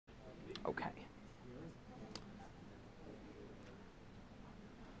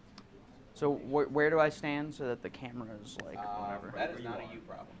So where do I stand so that the camera is like whatever? That is not a you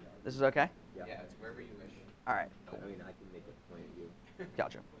problem. This is okay? Yeah, it's wherever you wish. All right, cool. I mean, I can make a point of you.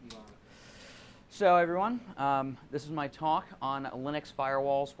 Gotcha. So everyone, this is my talk on Linux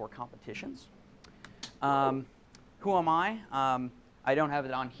firewalls for competitions. Who am I? I don't have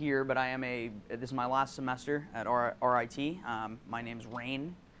it on here, but this is my last semester at RIT. My name's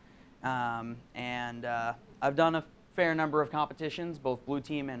Rayne, and I've done a fair number of competitions, both blue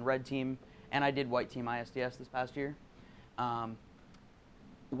team and red team, and I did white team ISDS this past year.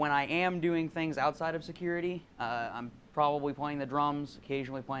 When I am doing things outside of security, I'm probably playing the drums,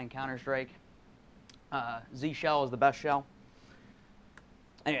 occasionally playing Counter-Strike. Z shell is the best shell.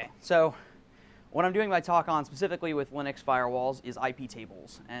 Anyway, so what I'm doing my talk on specifically with Linux firewalls is IP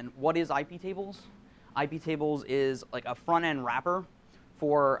tables. And what is IP tables? IP tables is like a front-end wrapper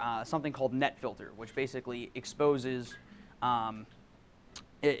for something called NetFilter, which basically exposes,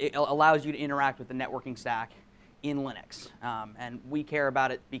 it allows you to interact with the networking stack in Linux. And we care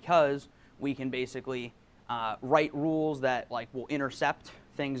about it because we can basically write rules that will intercept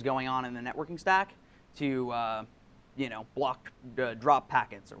things going on in the networking stack to block, drop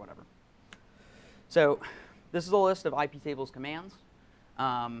packets or whatever. So this is a list of IP tables commands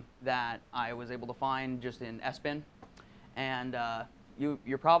that I was able to find just in SBIN. And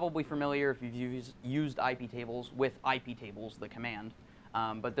you're probably familiar, if you've used IP tables, with IP tables, the command.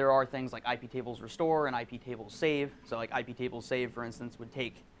 But there are things like IP tables restore and IP tables save. So like IP tables save, for instance, would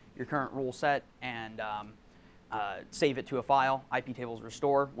take your current rule set and save it to a file. IP tables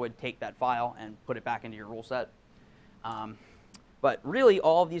restore would take that file and put it back into your rule set. But really,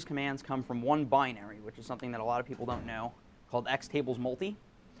 all of these commands come from one binary, which is something that a lot of people don't know, called xtablesMulti.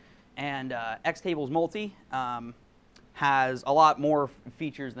 And xtablesMulti has a lot more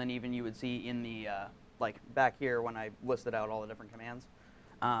features than even you would see in the, back here when I listed out all the different commands.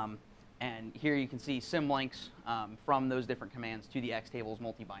 And here you can see symlinks from those different commands to the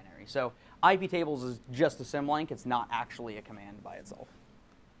xtablesMulti binary. So IP tables is just a symlink. It's not actually a command by itself.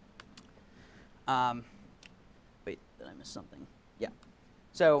 Wait, did I miss something? Yeah.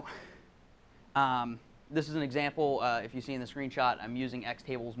 So this is an example. If you see in the screenshot, I'm using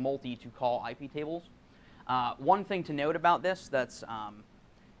xtablesMulti to call IP tables. One thing to note about this that's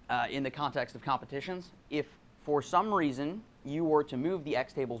in the context of competitions, if for some reason you were to move the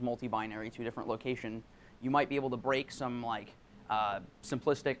xtablesMulti binary to a different location, you might be able to break some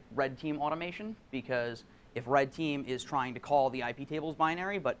simplistic red team automation, because if red team is trying to call the IP tables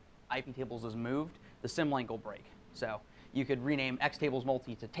binary but IP tables is moved, the symlink will break. So you could rename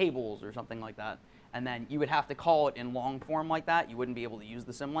xtablesMulti to tables or something like that, and then you would have to call it in long form like that. You wouldn't be able to use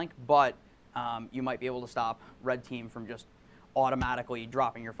the symlink, but you might be able to stop red team from just automatically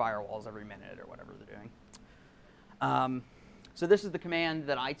dropping your firewalls every minute or whatever they're doing. So this is the command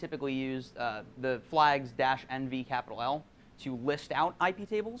that I typically use, the flags -NV L to list out IP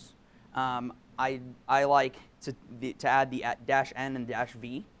tables. I like to add the -N and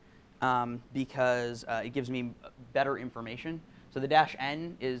 -V because it gives me better information. So the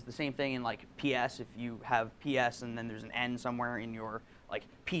 -N is the same thing in PS. If you have PS and then there's an N somewhere in your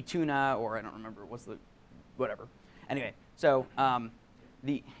P-tuna, or I don't remember what's the whatever. Anyway, so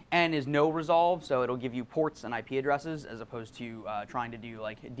the N is no resolve, so it'll give you ports and IP addresses as opposed to trying to do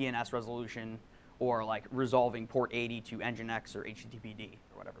DNS resolution or resolving port 80 to Nginx or HTTPD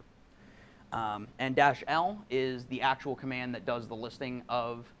or whatever. And -L is the actual command that does the listing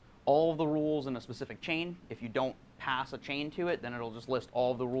of all of the rules in a specific chain. If you don't pass a chain to it, then it'll just list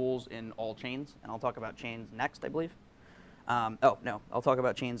all of the rules in all chains. And I'll talk about chains next, I believe. Oh, no, I'll talk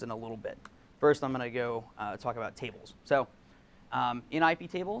about chains in a little bit. First, I'm going to go talk about tables. So in IP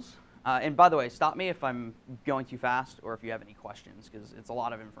tables, and by the way, stop me if I'm going too fast or if you have any questions, because it's a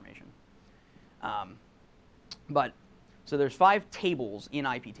lot of information. So there's 5 tables in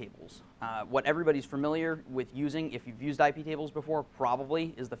IP tables. What everybody's familiar with using, if you've used IP tables before,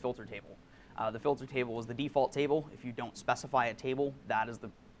 probably is the filter table. The filter table is the default table. If you don't specify a table, that is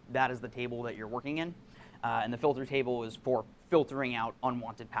the table that you're working in. And the filter table is for filtering out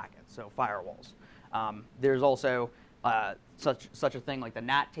unwanted packets, so firewalls. There's also such a thing like the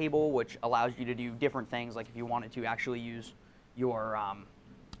NAT table, which allows you to do different things. Like if you wanted to actually use your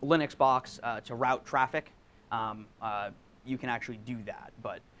Linux box to route traffic, you can actually do that.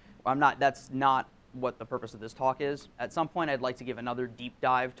 But that's not what the purpose of this talk is. At some point, I'd like to give another deep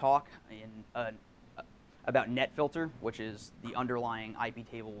dive talk about NetFilter, which is the underlying IP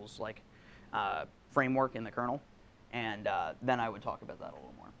tables framework in the kernel, and then I would talk about that a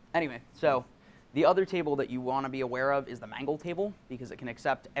little more. Anyway, so the other table that you want to be aware of is the mangle table, because it can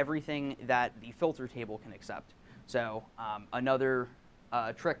accept everything that the filter table can accept. So another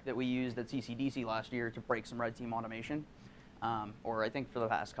trick that we used at CCDC last year to break some red team automation, or I think for the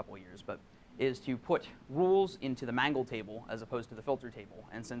past couple of years, but is to put rules into the mangle table as opposed to the filter table.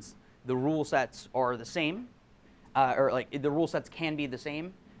 And since the rule sets are the same, or like the rule sets can be the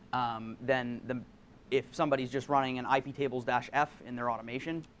same, then if somebody's just running an IP tables -f in their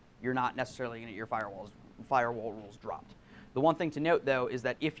automation, you're not necessarily going to get your firewall rules dropped. The one thing to note, though, is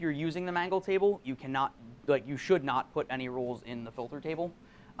that if you're using the mangle table, you cannot, you should not put any rules in the filter table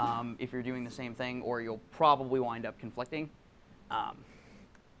if you're doing the same thing, or you'll probably wind up conflicting.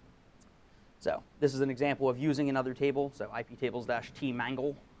 So this is an example of using another table, so IP tables -t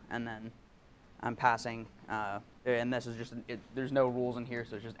mangle, and then I'm passing, and this is just, there's no rules in here,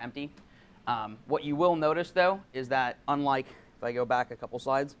 so it's just empty. What you will notice, though, is that unlike, if I go back a couple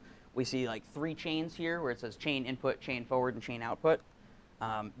slides, we see like 3 chains here where it says chain input, chain forward, and chain output.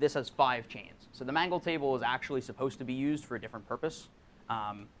 This has 5 chains. So the mangle table is actually supposed to be used for a different purpose,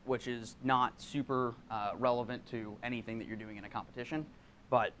 which is not super relevant to anything that you're doing in a competition,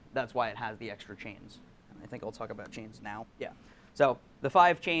 but that's why it has the extra chains. And I think I'll talk about chains now. Yeah. So the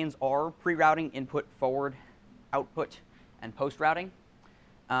 5 chains are pre-routing, input, forward, output, and post-routing.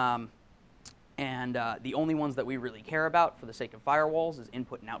 And the only ones that we really care about for the sake of firewalls is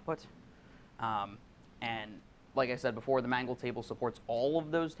input and output. And like I said before, the mangle table supports all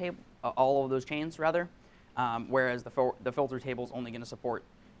of those chains, rather, whereas the filter table is only going to support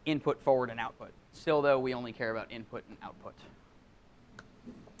input, forward, and output. Still, though, we only care about input and output.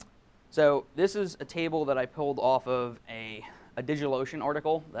 So this is a table that I pulled off of a DigitalOcean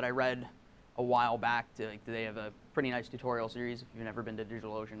article that I read a while back. They have a pretty nice tutorial series if you've never been to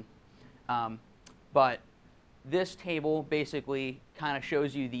DigitalOcean. But this table basically kind of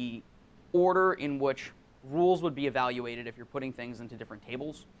shows you the order in which rules would be evaluated if you're putting things into different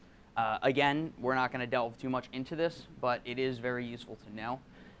tables. Again, we're not going to delve too much into this, but it is very useful to know.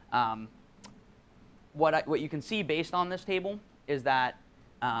 What you can see based on this table is that,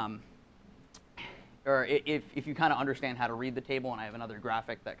 or if you kind of understand how to read the table, and I have another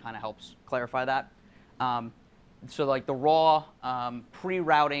graphic that kind of helps clarify that. So like the raw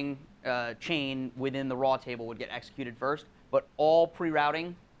pre-routing chain within the raw table would get executed first, but all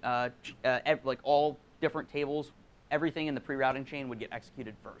pre-routing, like all different tables, everything in the pre-routing chain would get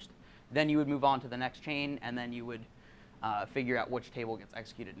executed first. Then you would move on to the next chain, and then you would figure out which table gets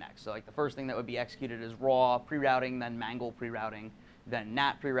executed next. So like the first thing that would be executed is raw pre-routing, then mangle pre-routing, then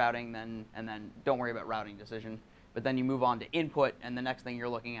NAT pre-routing, and then don't worry about routing decision. But then you move on to input, and the next thing you're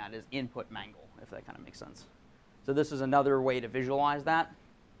looking at is input mangle, if that kind of makes sense. So this is another way to visualize that.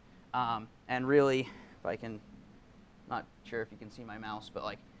 And really, if I can, not sure if you can see my mouse, but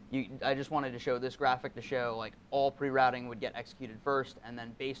like I just wanted to show this graphic to show like all pre-routing would get executed first, and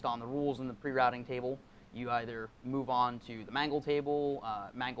then based on the rules in the pre-routing table, you either move on to the mangle table,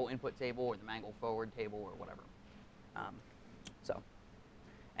 mangle input table, or the mangle forward table, or whatever. So,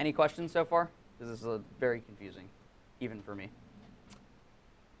 any questions so far? Because this is very confusing, even for me.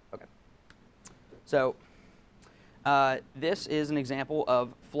 Okay. So. This is an example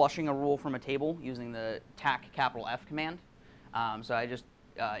of flushing a rule from a table using the TAC F command. So I just,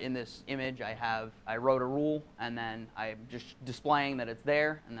 in this image, I wrote a rule, and then I'm just displaying that it's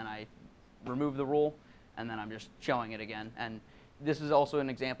there, and then I remove the rule, and then I'm just showing it again. And this is also an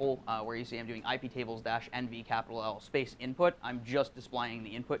example where you see I'm doing IP tables -NV L space input. I'm just displaying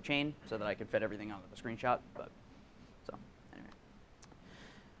the input chain so that I could fit everything onto the screenshot. But so anyway.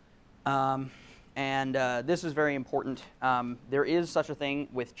 And this is very important. There is such a thing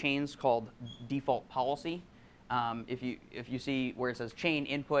with chains called default policy. If you see where it says chain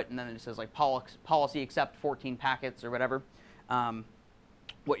input and then it says like policy accept 14 packets or whatever,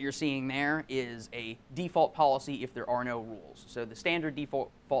 what you're seeing there is a default policy if there are no rules. So the standard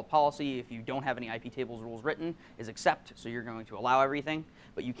default policy, if you don't have any IP tables rules written, is accept. So you're going to allow everything,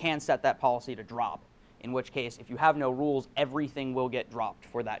 but you can set that policy to drop. In which case, if you have no rules, everything will get dropped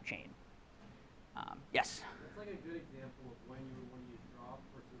for that chain. Yes? That's like a good example of when you would want to use drop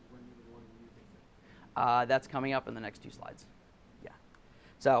versus when you would want to use accept. That's coming up in the next 2 slides. Yeah.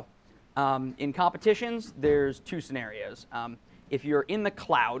 So in competitions, there's 2 scenarios. If you're in the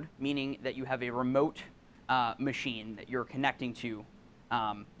cloud, meaning that you have a remote machine that you're connecting to,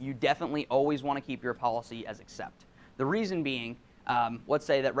 you definitely always want to keep your policy as accept. The reason being, let's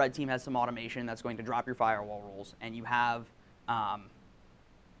say that Red Team has some automation that's going to drop your firewall rules, and you have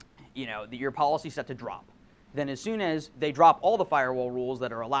your policy set to drop. Then as soon as they drop all the firewall rules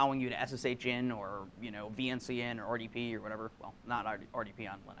that are allowing you to SSH in or VNC in or RDP or whatever, well, not RDP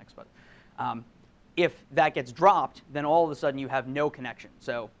on Linux, but if that gets dropped, then all of a sudden you have no connection.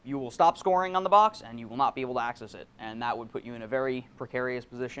 So you will stop scoring on the box, and you will not be able to access it. And that would put you in a very precarious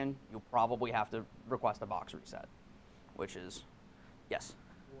position. You'll probably have to request a box reset, which is, yes?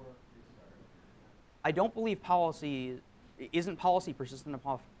 Or restart. I don't believe policy, isn't policy persistent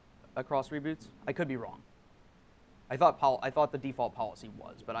across reboots? I could be wrong. I thought the default policy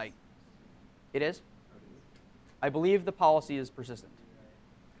was, but it is? I believe the policy is persistent.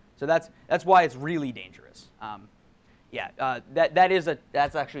 So that's why it's really dangerous.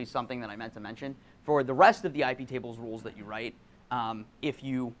 That's actually something that I meant to mention. For the rest of the IP tables rules that you write, if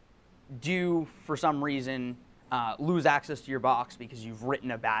you do, for some reason, lose access to your box because you've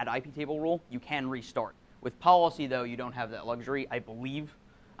written a bad IP table rule, you can restart. With policy, though, you don't have that luxury, I believe.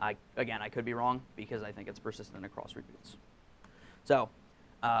 Again, I could be wrong because I think it's persistent across reboots. So,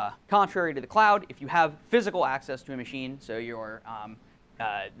 contrary to the cloud, if you have physical access to a machine, so your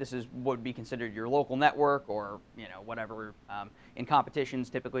this is what would be considered your local network, or whatever. In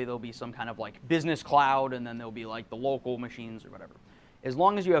competitions, typically there'll be some kind of like business cloud, and then there'll be like the local machines or whatever. As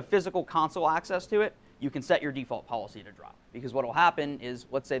long as you have physical console access to it, you can set your default policy to drop. Because what will happen is,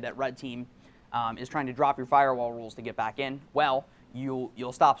 let's say that red team is trying to drop your firewall rules to get back in. Well,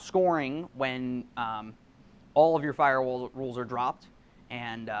 you'll stop scoring when all of your firewall rules are dropped,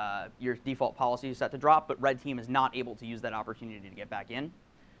 and your default policy is set to drop, but red team is not able to use that opportunity to get back in.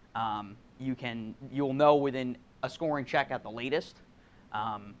 You'll know within a scoring check at the latest,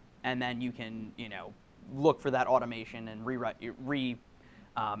 and then you can look for that automation and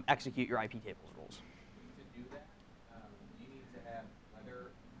execute your IP tables rules. To do that, you need to have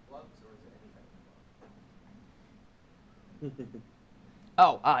leather gloves, or is it any type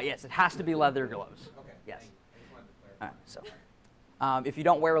of glove? Yes, it has to be leather gloves. Okay. Yes. I just wanted to clarify. All right, so if you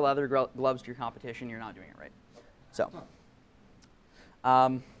don't wear leather gloves to your competition, you're not doing it right. So,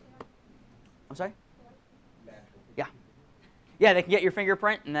 I'm sorry? Yeah, they can get your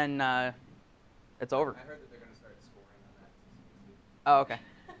fingerprint, and then it's over. I heard that they're going to start scoring on that. Oh, okay.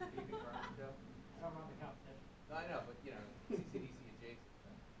 Can you confirm, Joe? I don't run the competition. No, I know, but CCDC adjacent.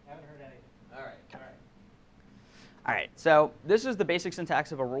 Haven't heard anything. All right. All right, so this is the basic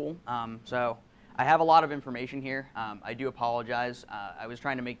syntax of a rule. So I have a lot of information here. I do apologize. I was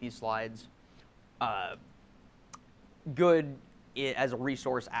trying to make these slides good as a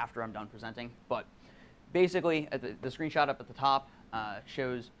resource after I'm done presenting. But basically, the screenshot up at the top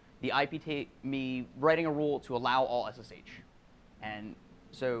shows the me writing a rule to allow all SSH. And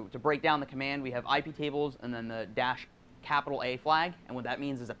so to break down the command, we have IP tables and then the -A flag. And what that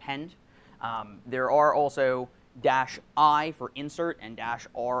means is append. There are also -I for insert and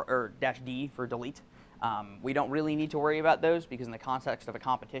 -D for delete. We don't really need to worry about those because in the context of a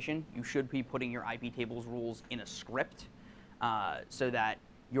competition, you should be putting your IP tables rules in a script so that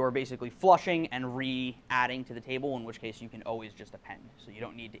you're basically flushing and re-adding to the table, in which case you can always just append. So you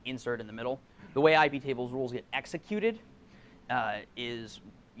don't need to insert in the middle. The way IP tables rules get executed is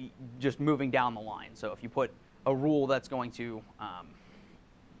just moving down the line. So if you put a rule that's going to,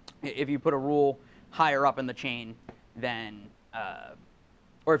 if you put a rule higher up in the chain, then,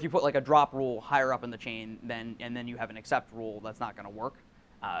 or if you put like a drop rule higher up in the chain, and then you have an accept rule, that's not going to work.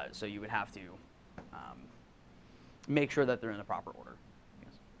 So you would have to make sure that they're in the proper order.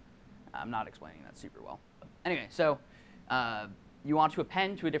 Yes. I'm not explaining that super well. But anyway, so you want to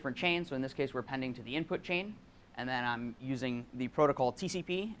append to a different chain. So in this case, we're appending to the input chain. And then I'm using the protocol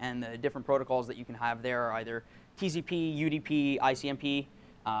TCP, and the different protocols that you can have there are either TCP, UDP, ICMP.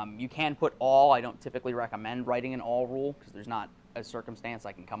 You can put all. I don't typically recommend writing an all rule because there's not a circumstance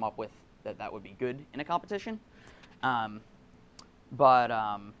I can come up with that would be good in a competition.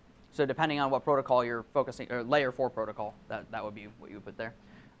 So depending on what protocol you're focusing, or layer 4 protocol, that would be what you would put there.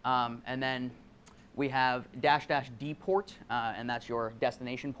 And then we have --D port, and that's your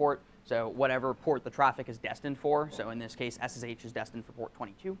destination port. So whatever port the traffic is destined for. So in this case, SSH is destined for port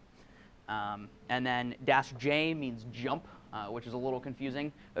 22. And then -J means jump, which is a little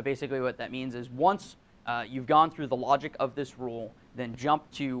confusing. But basically what that means is once you've gone through the logic of this rule, then jump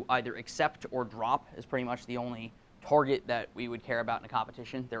to either accept or drop is pretty much the only target that we would care about in a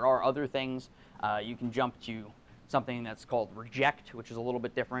competition. There are other things. You can jump to something that's called reject, which is a little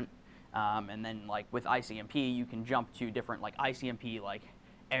bit different. And then like with ICMP, you can jump to different like ICMP like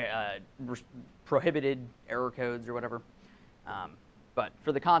prohibited error codes or whatever. But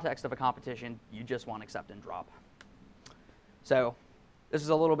for the context of a competition, you just want accept and drop. So this is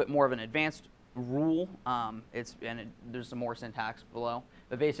a little bit more of an advanced rule. There's some more syntax below.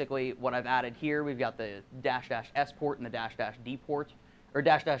 But basically, what I've added here, we've got the --S port and the --D port, or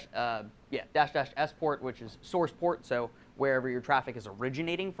 --S port, which is source port, so wherever your traffic is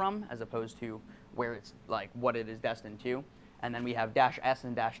originating from, as opposed to where it's like what it is destined to. And then we have -S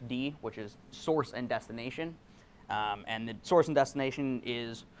and -D, which is source and destination. And the source and destination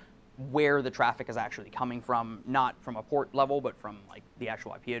is where the traffic is actually coming from, not from a port level, but from like the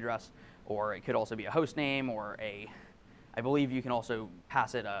actual IP address, or it could also be a host name, or I believe you can also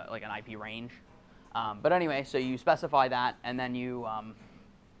pass it like an IP range. But anyway, so you specify that, and then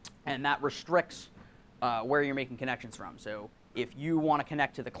and that restricts where you're making connections from. So if you want to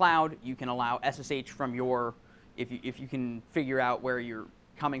connect to the cloud, you can allow SSH from your, if you can figure out where you're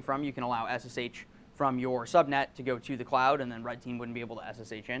coming from, you can allow SSH from your subnet to go to the cloud, and then Red Team wouldn't be able to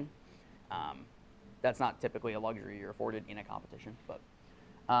SSH in. That's not typically a luxury you're afforded in a competition, but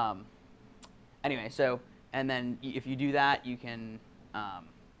anyway, so, and then if you do that, you can,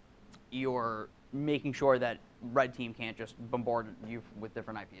 you're making sure that Red Team can't just bombard you with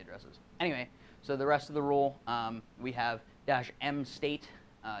different IP addresses. Anyway, so the rest of the rule, we have -m state,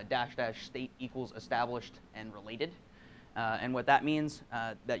 --state equals established and related. And what that means,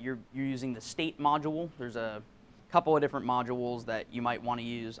 that you're using the state module. There's a couple of different modules that you might want to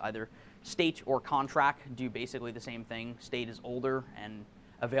use. Either state or contract do basically the same thing. State is older and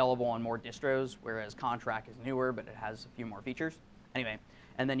available on more distros, whereas contract is newer, but it has a few more features. Anyway,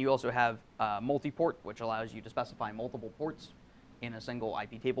 and then you also have multi-port, which allows you to specify multiple ports in a single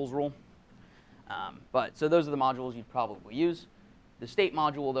IP tables rule. So those are the modules you'd probably use. The state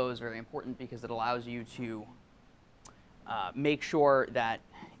module, though, is very important because it allows you to make sure that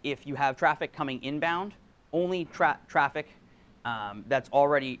if you have traffic coming inbound, only traffic that's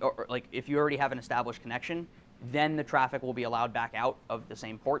already, or like if you already have an established connection, then the traffic will be allowed back out of the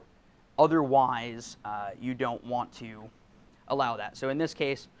same port. Otherwise, you don't want to allow that. So in this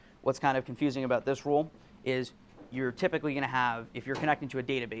case, what's kind of confusing about this rule is you're typically going to have, if you're connecting to a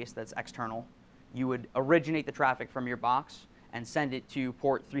database that's external, you would originate the traffic from your box and send it to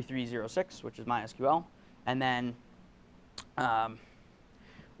port 3306, which is MySQL, and then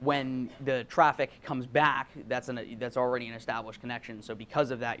when the traffic comes back, that's already an established connection. So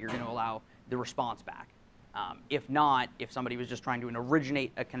because of that, you're going to allow the response back. If not, if somebody was just trying to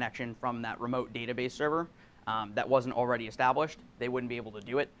originate a connection from that remote database server that wasn't already established, they wouldn't be able to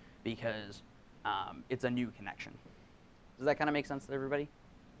do it because it's a new connection. Does that kind of make sense to everybody?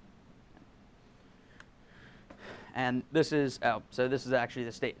 And this is, so this is actually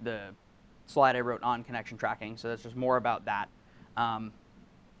the slide I wrote on connection tracking. So that's just more about that.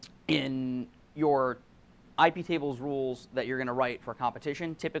 In your IP tables rules that you're going to write for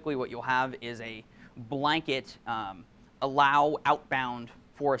competition, typically what you'll have is a blanket allow outbound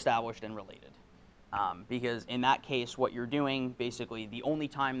for established and related. Because in that case, what you're doing, basically, the only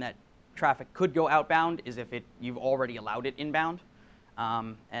time that traffic could go outbound is if you've already allowed it inbound.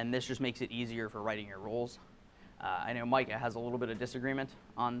 And this just makes it easier for writing your rules. I know Micah has a little bit of disagreement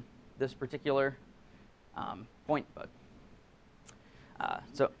on this particular point, but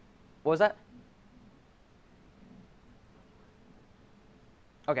so what was that?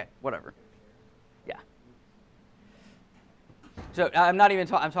 Okay, whatever. Yeah. So I'm not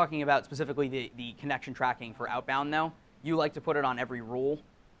even I'm talking about specifically the connection tracking for outbound though. You like to put it on every rule.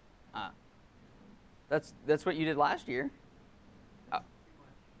 That's what you did last year.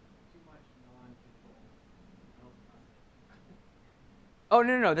 Oh,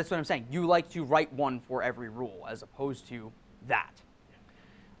 no, that's what I'm saying. You like to write one for every rule as opposed to that.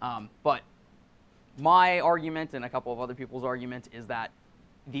 But my argument and a couple of other people's argument is that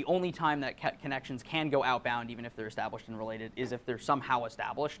the only time that connections can go outbound, even if they're established and related, is if they're somehow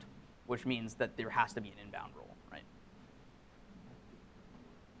established, which means that there has to be an inbound rule, right?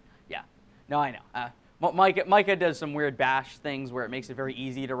 Yeah. No, I know. Micah does some weird bash things where it makes it very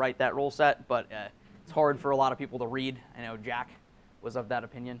easy to write that rule set, but it's hard for a lot of people to read. I know Jack was of that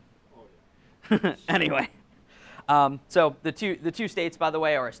opinion. Oh, yeah. Anyway, so the two states, by the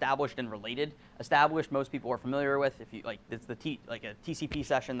way, are established and related. Established, most people are familiar with. If you like, it's like a TCP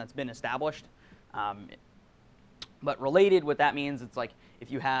session that's been established. But related, what that means, it's like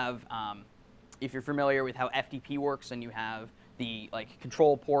if you have, if you're familiar with how FTP works, and you have the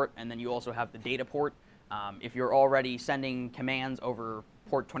control port, and then you also have the data port. If you're already sending commands over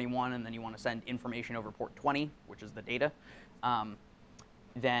port 21, and then you want to send information over port 20, which is the data.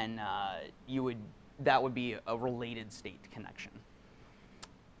 Then that would be a related state connection.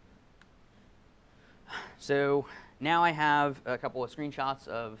 So now I have a couple of screenshots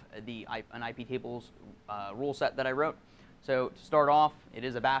of an IP tables rule set that I wrote. So to start off, it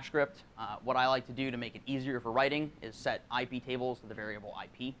is a bash script. What I like to do to make it easier for writing is set IP tables to the variable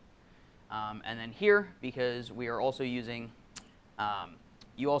IP. And then here, because we are also using,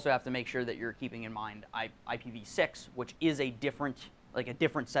 you also have to make sure that you're keeping in mind IPv6, which is a different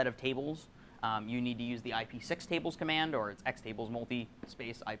set of tables you need to use the IP6 tables command, or it's xtables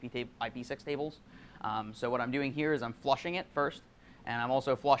multi-space IP6 tables. So what I'm doing here is I'm flushing it first, and I'm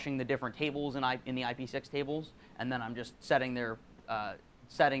also flushing the different tables in the IP6 tables, and then I'm just setting them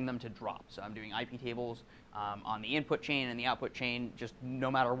to drop. So I'm doing IP tables on the input chain and the output chain, just no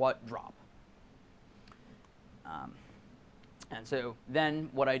matter what, drop. And so then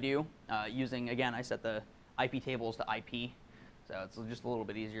what I do, using, again, I set the IP tables to IP, so it's just a little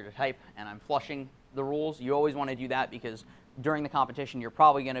bit easier to type, and I'm flushing the rules. You always want to do that because during the competition, you're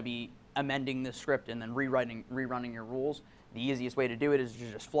probably going to be amending the script and then rerunning your rules. The easiest way to do it is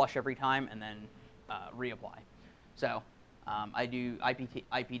to just flush every time and then reapply. So I do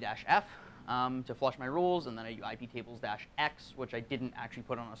IP-F to flush my rules, and then I do IP tables-X, which I didn't actually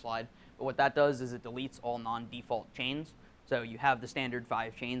put on a slide. But what that does is it deletes all non-default chains. So you have the standard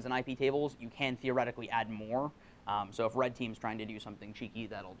 5 chains in IP tables. You can theoretically add more. So if red team's trying to do something cheeky,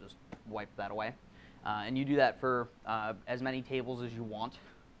 that'll just wipe that away. And you do that for as many tables as you want.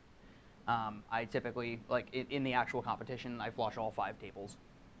 I typically, like in the actual competition, I flush all 5 tables.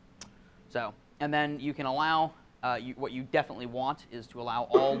 So, and then you can allow, what you definitely want is to allow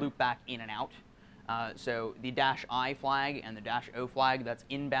all loopback in and out. So the -I flag and the -O flag, that's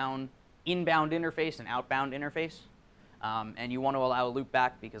inbound interface and outbound interface. And you want to allow a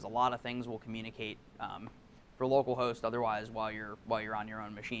loopback because a lot of things will communicate for localhost. Otherwise, while you're on your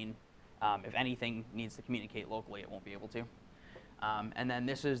own machine, if anything needs to communicate locally, it won't be able to. And then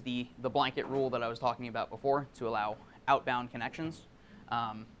this is the blanket rule that I was talking about before to allow outbound connections,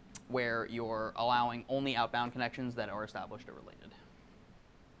 where you're allowing only outbound connections that are established or related.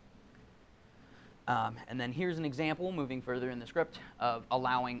 And then here's an example, moving further in the script, of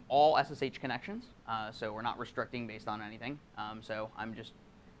allowing all SSH connections. So we're not restricting based on anything. So I'm just,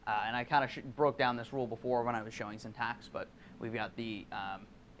 and I kind of broke down this rule before when I was showing syntax, but we've got the,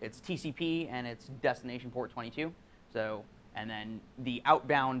 it's TCP and it's destination port 22. So, and then the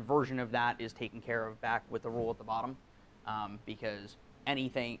outbound version of that is taken care of back with the rule at the bottom, because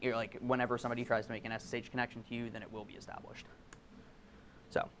anything, like whenever somebody tries to make an SSH connection to you, then it will be established.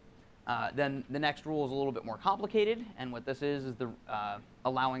 So. Then the next rule is a little bit more complicated, and what this is the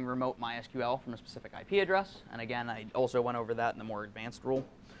allowing remote MySQL from a specific IP address. And again, I also went over that in the more advanced rule.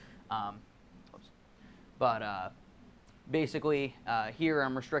 Basically, here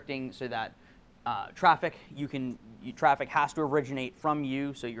I'm restricting so that traffic traffic has to originate from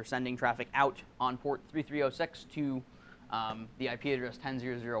you, so you're sending traffic out on port 3306 to the IP address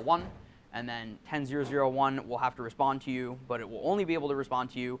 10001. And then 10001 will have to respond to you, but it will only be able to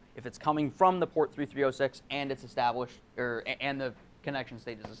respond to you if it's coming from the port 3306 and it's established, and the connection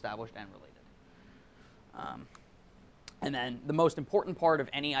state is established and related. And then the most important part of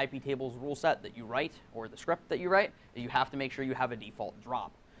any IP tables rule set that you write, or the script that you write, is you have to make sure you have a default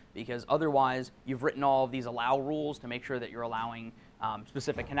drop, because otherwise you've written all of these allow rules to make sure that you're allowing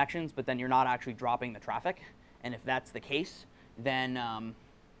specific connections, but then you're not actually dropping the traffic. And if that's the case, then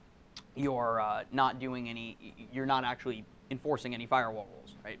you're not doing any, you're not actually enforcing any firewall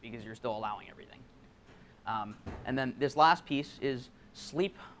rules, right? Because you're still allowing everything. And then this last piece is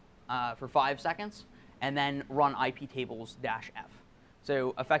sleep for 5 seconds, and then run IP tables-F.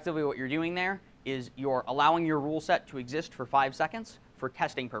 So effectively what you're doing there is you're allowing your rule set to exist for 5 seconds for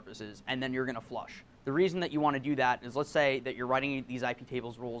testing purposes, and then you're going to flush. The reason that you want to do that is, let's say that you're writing these IP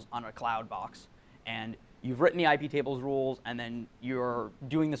tables rules on a cloud box, and you've written the IP tables rules, and then you're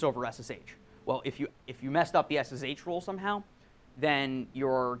doing this over SSH. Well, if you messed up the SSH rule somehow, then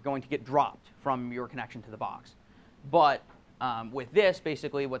you're going to get dropped from your connection to the box. But with this,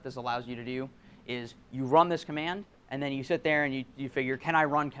 basically what this allows you to do is you run this command, and then you sit there and you figure, can I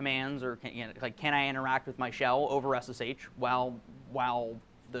run commands, or can I interact with my shell over SSH while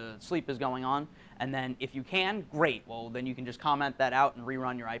the sleep is going on? And then if you can, great. Well, then you can just comment that out and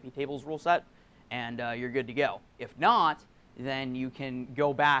rerun your IP tables rule set, and you're good to go. If not, then you can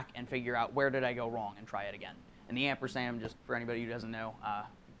go back and figure out where did I go wrong and try it again. And the ampersand, just for anybody who doesn't know,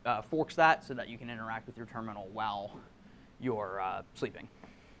 forks that so that you can interact with your terminal while you're sleeping.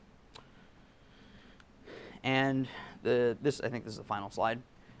 And I think this is the final slide.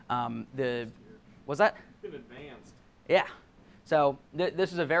 Was that? It's been advanced. Yeah. So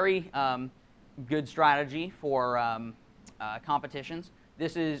this is a very good strategy for competitions.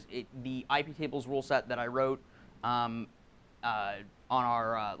 This is the IP tables rule set that I wrote on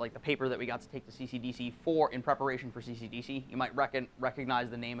our the paper that we got to take to CCDC in preparation for CCDC. You might recognize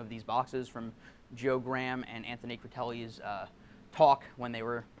the name of these boxes from Joe Graham and Anthony Critelli's talk when they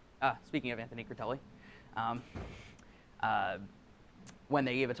were, speaking of Anthony Critelli, when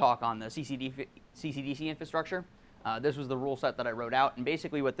they gave a talk on the CCDC infrastructure. This was the rule set that I wrote out, and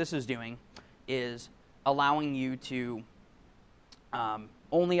basically what this is doing is allowing you to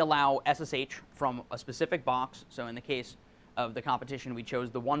only allow SSH from a specific box. So in the case of the competition, we chose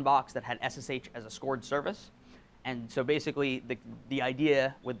the one box that had SSH as a scored service. And so basically, the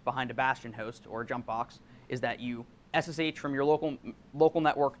idea behind a Bastion host or a jump box is that you SSH from your local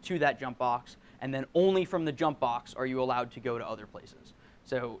network to that jump box, and then only from the jump box are you allowed to go to other places.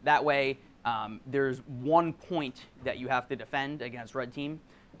 So that way, there's one point that you have to defend against red team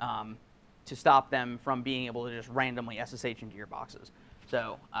to stop them from being able to just randomly SSH into your boxes.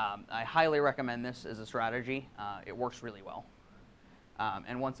 So I highly recommend this as a strategy. It works really well.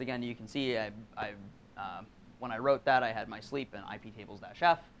 And once again, you can see when I wrote that, I had my sleep in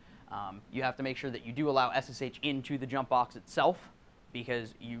iptables-f. You have to make sure that you do allow SSH into the jump box itself,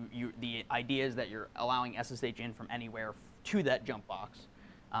 because the idea is that you're allowing SSH in from anywhere to that jump box.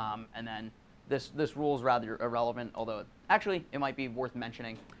 And then this rule is rather irrelevant, although actually it might be worth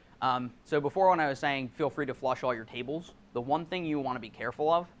mentioning. So before, when I was saying feel free to flush all your tables, the one thing you want to be careful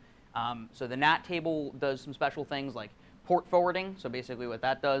of, so the NAT table does some special things like port forwarding. So basically what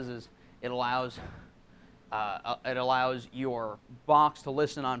that does is it allows your box to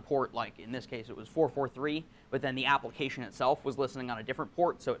listen on port, like in this case it was 443, but then the application itself was listening on a different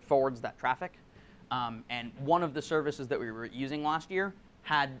port, so it forwards that traffic. And one of the services that we were using last year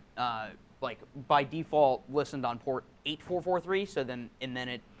had, like by default, listened on port 8443, so then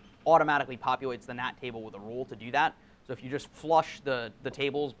it automatically populates the NAT table with a rule to do that. So if you just flush the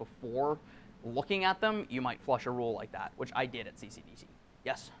tables before looking at them, you might flush a rule like that, which I did at CCDC.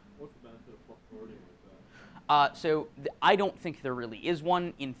 Yes? What's the benefit of forwarding like that? So I don't think there really is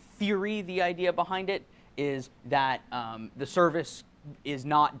one. In theory, the idea behind it is that the service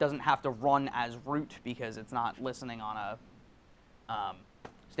doesn't have to run as root because it's not listening on a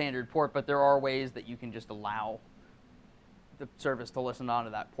standard port, but there are ways that you can just allow the service to listen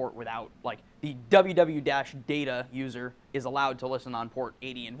onto that port without, like, the www-data user is allowed to listen on port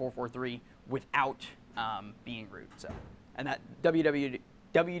 80 and 443 without being root. So, and that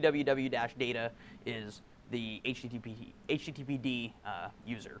www-data is the HTTPD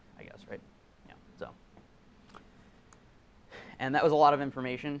user, I guess, right? Yeah. So, and that was a lot of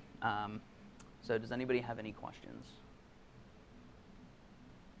information. So, does anybody have any questions?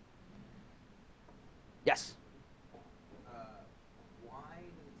 Yes. Why does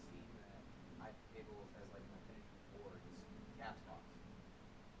it seem that iptables has like an affinity towards caps lock?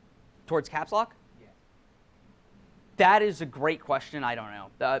 Towards caps lock? Yeah. That is a great question. I don't know.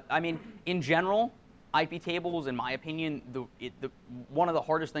 I mean, in general, IP tables, in my opinion, one of the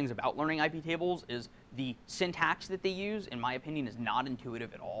hardest things about learning IP tables is the syntax that they use, in my opinion, is not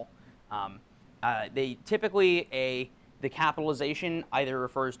intuitive at all. They typically, the capitalization either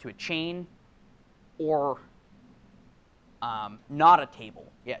refers to a chain or not a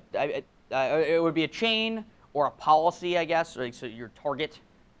table. Yeah, it would be a chain or a policy, I guess, like, so your target.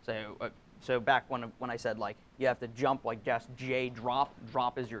 So back when I said, like, you have to jump, like, just J drop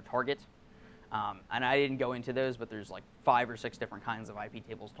is your target. And I didn't go into those, but there's like 5 or 6 different kinds of IP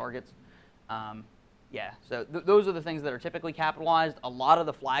tables targets. Yeah, so those are the things that are typically capitalized. A lot of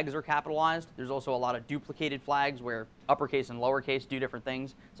the flags are capitalized. There's also a lot of duplicated flags where uppercase and lowercase do different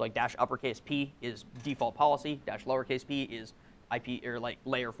things. So like dash uppercase P is default policy, dash lowercase p is IP or like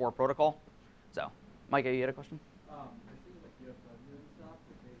layer 4 protocol. So, Micah, you had a question? I see like UFW and stuff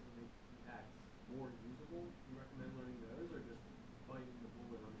that basically syntax more usable. Do you recommend learning those or just biting the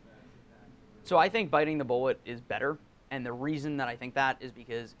bullet on the bad syntax? So I think biting the bullet is better. And the reason that I think that is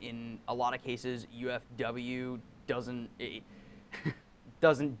because in a lot of cases, UFW doesn't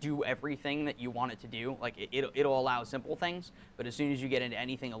do everything that you want it to do. Like it'll allow simple things, but as soon as you get into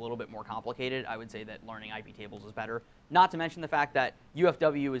anything a little bit more complicated, I would say that learning IP tables is better. Not to mention the fact that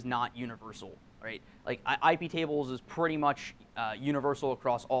UFW is not universal, right? Like IP tables is pretty much universal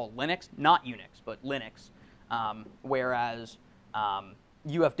across all Linux, not Unix, but Linux, whereas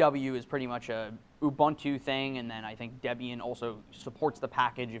UFW is pretty much a Ubuntu thing, and then I think Debian also supports the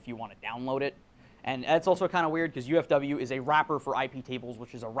package if you want to download it. And that's also kind of weird because UFW is a wrapper for IP tables,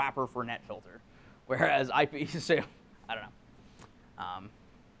 which is a wrapper for NetFilter, whereas IP, so I don't know.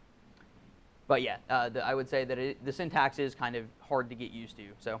 But yeah, I would say that the syntax is kind of hard to get used to.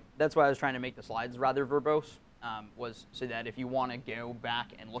 So that's why I was trying to make the slides rather verbose, was so that if you want to go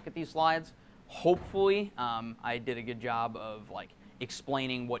back and look at these slides, hopefully I did a good job of like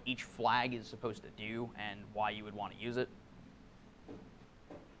explaining what each flag is supposed to do and why you would want to use it.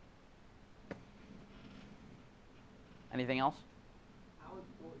 Anything else? How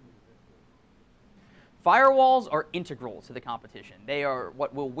important is this? Firewalls are integral to the competition. They are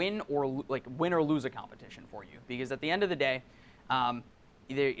what will win or lose a competition for you. Because at the end of the day,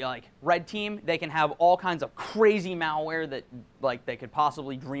 either like red team, they can have all kinds of crazy malware that like they could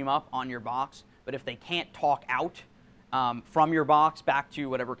possibly dream up on your box. But if they can't talk out from your box back to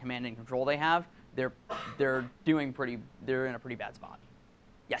whatever command and control they have, they're in a pretty bad spot.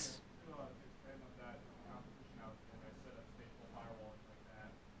 Yes. To expand on that competition out there, I set up stateful firewalls like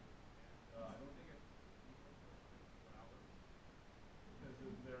that, and I don't think it's for hours because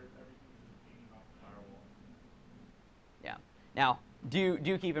everything's just pinging off the firewall. Yeah. Now,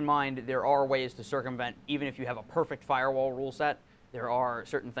 do keep in mind there are ways to circumvent, even if you have a perfect firewall rule set. There are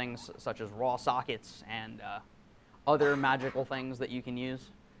certain things such as raw sockets and other magical things that you can use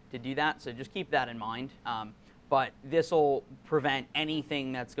to do that. So just keep that in mind. But this will prevent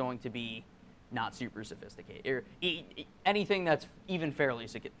anything that's going to be not super sophisticated. Or anything that's even fairly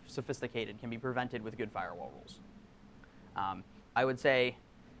sophisticated can be prevented with good firewall rules. I would say,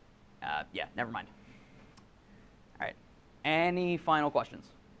 yeah, never mind. All right. Any final questions?